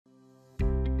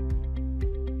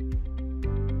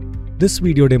This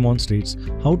video demonstrates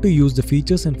how to use the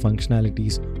features and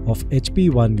functionalities of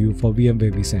HPE OneView for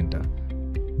VMware vCenter.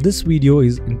 This video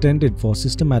is intended for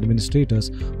system administrators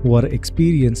who are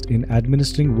experienced in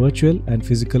administering virtual and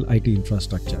physical IT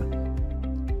infrastructure.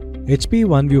 HPE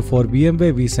OneView for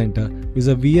VMware vCenter is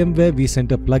a VMware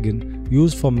vCenter plugin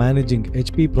used for managing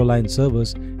HPE ProLine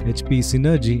servers, HPE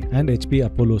Synergy, and HPE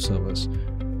Apollo servers.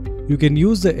 You can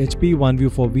use the HPE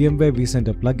OneView for VMware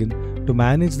vCenter plugin to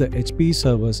manage the HPE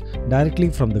servers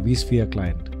directly from the vSphere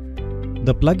client.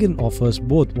 The plugin offers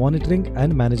both monitoring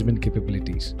and management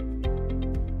capabilities.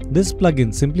 This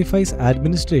plugin simplifies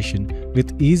administration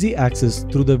with easy access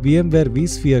through the VMware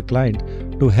vSphere client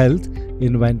to health,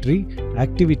 inventory,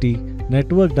 activity,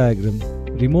 network diagram,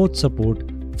 remote support,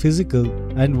 physical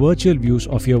and virtual views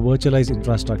of your virtualized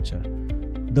infrastructure.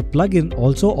 The plugin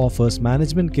also offers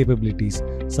management capabilities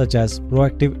such as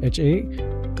proactive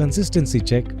HA, consistency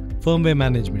check, firmware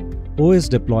management, OS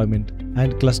deployment,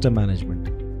 and cluster management.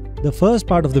 The first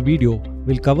part of the video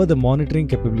will cover the monitoring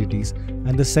capabilities,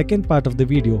 and the second part of the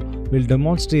video will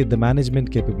demonstrate the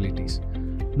management capabilities.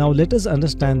 Now let us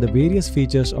understand the various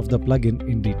features of the plugin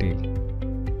in detail.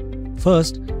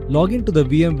 First, log in to the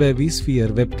VMware vSphere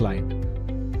web client.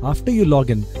 After you log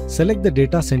in, select the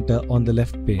data center on the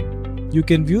left pane. You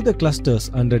can view the clusters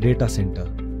under data center.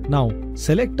 Now,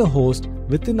 select a host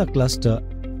within a cluster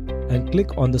and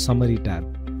click on the Summary tab.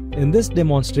 In this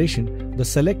demonstration, the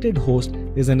selected host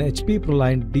is an HPE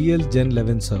ProLine DL Gen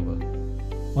 11 server.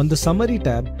 On the Summary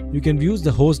tab, you can view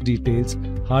the host details,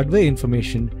 hardware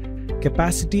information,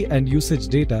 capacity and usage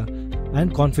data,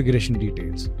 and configuration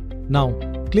details. Now,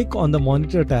 click on the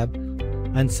Monitor tab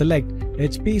and select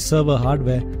HPE Server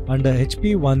Hardware under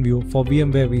HPE OneView for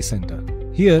VMware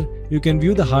vCenter. Here, you can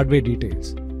view the hardware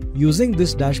details. Using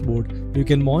this dashboard, you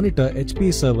can monitor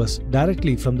HPE servers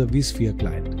directly from the vSphere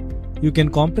client. You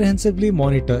can comprehensively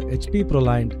monitor HPE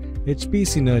ProLine, HPE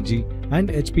Synergy, and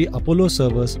HPE Apollo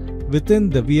servers within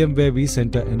the VMware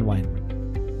vCenter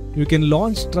environment. You can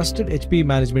launch trusted HPE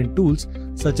management tools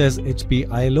such as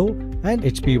HPE ILO and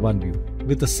HPE OneView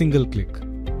with a single click.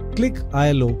 Click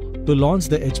ILO to launch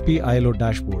the HPE ILO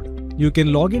dashboard. You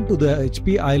can log into the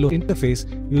HPE ILO interface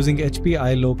using HPE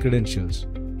ILO credentials.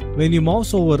 When you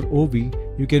mouse over OV,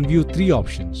 you can view three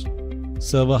options: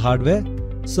 Server Hardware,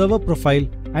 Server Profile,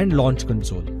 and Launch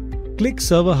Console. Click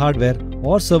Server Hardware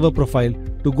or Server Profile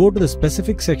to go to the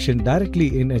specific section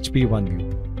directly in HPE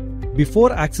OneView. Before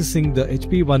accessing the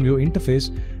HPE OneView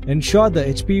interface, ensure the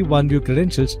HPE OneView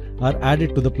credentials are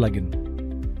added to the plugin.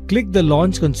 Click the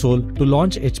Launch Console to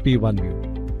launch HPE OneView.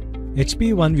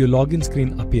 HPE OneView login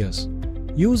screen appears.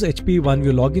 Use HPE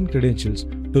OneView login credentials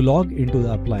to log into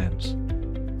the appliance.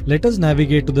 Let us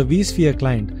navigate to the vSphere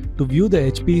client to view the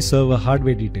HPE server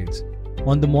hardware details.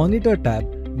 On the Monitor tab,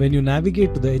 when you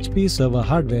navigate to the HPE server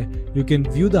hardware, you can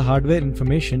view the hardware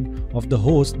information of the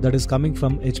host that is coming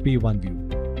from HPE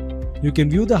OneView. You can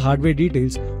view the hardware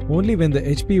details only when the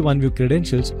HPE OneView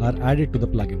credentials are added to the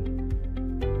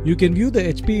plugin. You can view the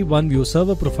HPE OneView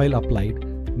server profile applied,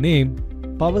 name,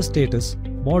 power status,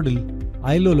 model,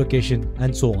 ILO location,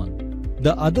 and so on.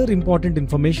 The other important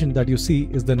information that you see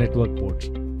is the network ports.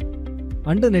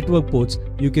 Under network ports,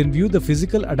 you can view the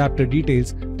physical adapter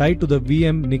details tied to the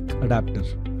VM NIC adapter.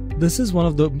 This is one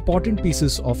of the important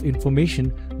pieces of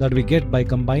information that we get by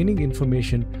combining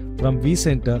information from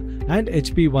vCenter and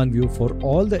HPE OneView for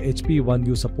all the HPE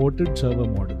OneView supported server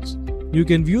models. You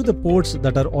can view the ports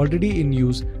that are already in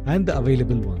use and the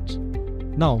available ones.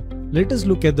 Now, let us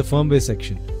look at the firmware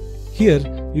section. Here,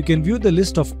 you can view the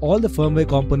list of all the firmware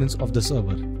components of the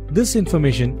server. This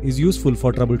information is useful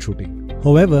for troubleshooting.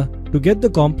 However, to get the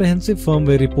comprehensive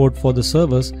firmware report for the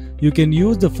servers, you can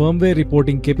use the firmware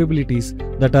reporting capabilities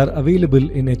that are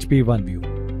available in HPE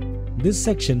OneView. This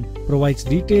section provides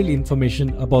detailed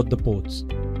information about the ports.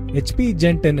 HPE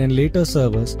Gen 10 and later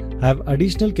servers have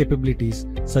additional capabilities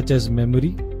such as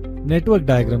memory, network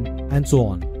diagram, and so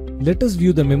on. Let us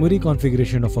view the memory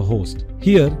configuration of a host.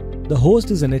 Here, the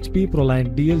host is an HPE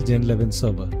ProLine DL Gen 11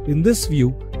 server. In this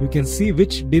view, you can see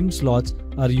which DIMM slots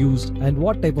are used and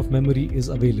what type of memory is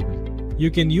available.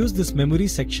 You can use this memory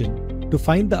section to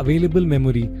find the available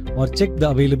memory or check the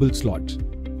available slots.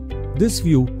 This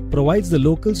view provides the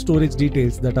local storage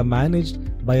details that are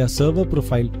managed by a server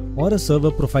profile or a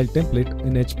server profile template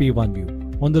in HPE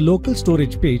OneView. On the local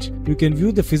storage page, you can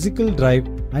view the physical drive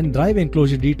and drive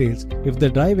enclosure details if the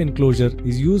drive enclosure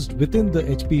is used within the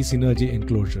HPE Synergy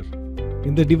enclosure.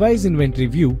 In the device inventory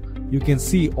view, you can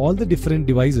see all the different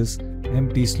devices,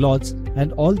 empty slots,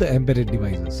 and all the embedded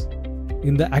devices.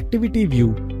 In the activity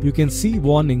view, you can see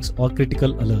warnings or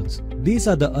critical alerts. These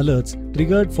are the alerts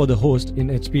triggered for the host in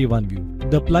HPE OneView.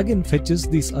 The plugin fetches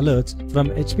these alerts from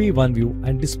HPE OneView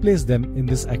and displays them in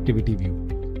this activity view.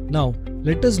 Now,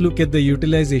 let us look at the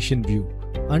utilization view.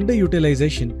 Under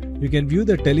utilization, you can view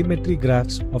the telemetry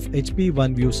graphs of HPE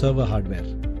OneView server hardware.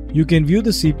 You can view the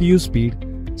CPU speed,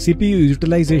 CPU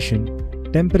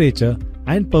utilization, temperature,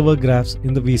 and power graphs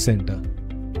in the vCenter.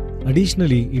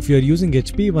 Additionally, if you are using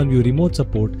HPE OneView remote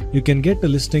support, you can get a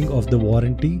listing of the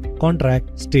warranty,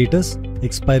 contract, status,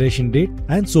 expiration date,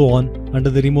 and so on under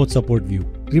the remote support view.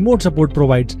 Remote support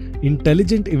provides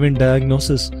intelligent event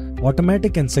diagnosis,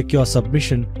 automatic and secure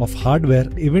submission of hardware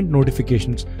event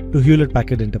notifications to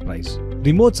Hewlett-Packard Enterprise.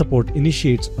 Remote support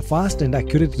initiates a fast and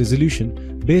accurate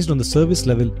resolution based on the service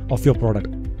level of your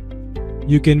product.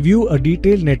 You can view a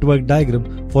detailed network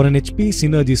diagram for an HPE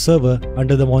Synergy server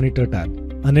under the Monitor tab.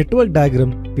 A network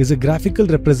diagram is a graphical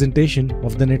representation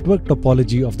of the network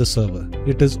topology of the server.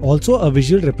 It is also a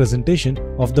visual representation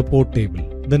of the port table.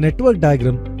 The network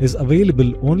diagram is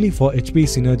available only for HPE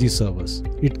Synergy servers.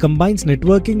 It combines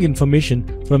networking information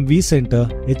from vCenter,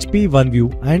 HPE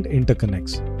OneView, and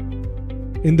interconnects.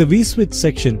 In the vSwitch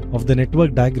section of the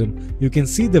network diagram, you can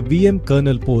see the VM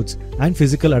kernel ports and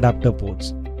physical adapter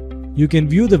ports. You can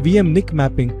view the VM NIC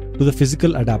mapping to the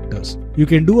physical adapters. You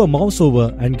can do a mouse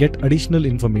over and get additional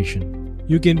information.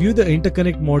 You can view the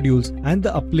interconnect modules and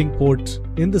the uplink ports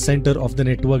in the center of the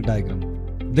network diagram.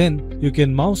 Then you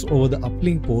can mouse over the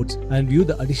uplink ports and view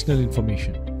the additional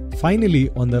information. Finally,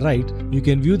 on the right, you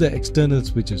can view the external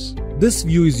switches. This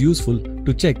view is useful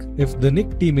to check if the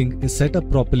NIC teaming is set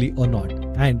up properly or not,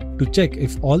 and to check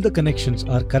if all the connections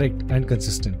are correct and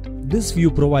consistent. This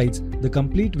view provides the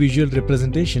complete visual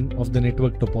representation of the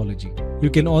network topology. You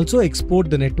can also export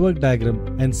the network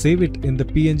diagram and save it in the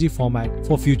PNG format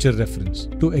for future reference.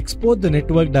 To export the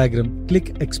network diagram,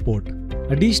 click Export.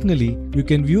 Additionally, you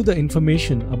can view the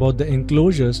information about the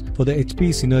enclosures for the HPE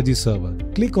Synergy server.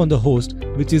 Click on the host,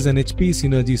 which is an HPE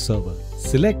Synergy server.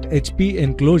 Select HPE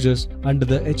enclosures under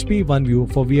the HPE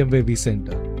OneView for VMware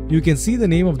vCenter. You can see the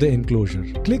name of the enclosure.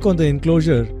 Click on the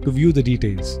enclosure to view the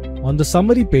details. On the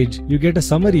summary page, you get a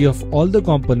summary of all the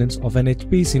components of an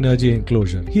HPE Synergy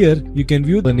enclosure. Here, you can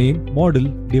view the name, model,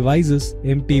 devices,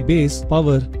 empty base,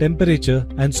 power, temperature,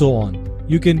 and so on.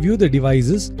 You can view the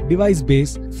devices, device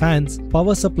base, fans,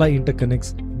 power supply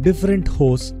interconnects, different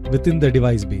hosts within the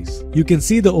device base. You can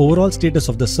see the overall status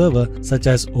of the server such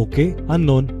as OK,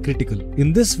 unknown, critical.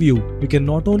 In this view, you can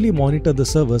not only monitor the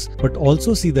servers but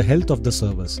also see the health of the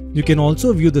servers. You can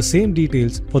also view the same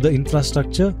details for the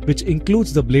infrastructure, which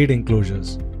includes the blade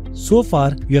enclosures. So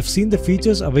far, you have seen the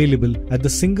features available at the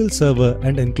single server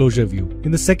and enclosure view.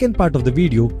 In the second part of the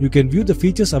video, you can view the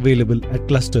features available at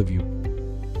cluster view.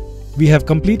 We have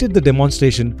completed the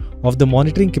demonstration of the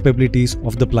monitoring capabilities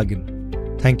of the plugin.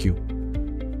 Thank you.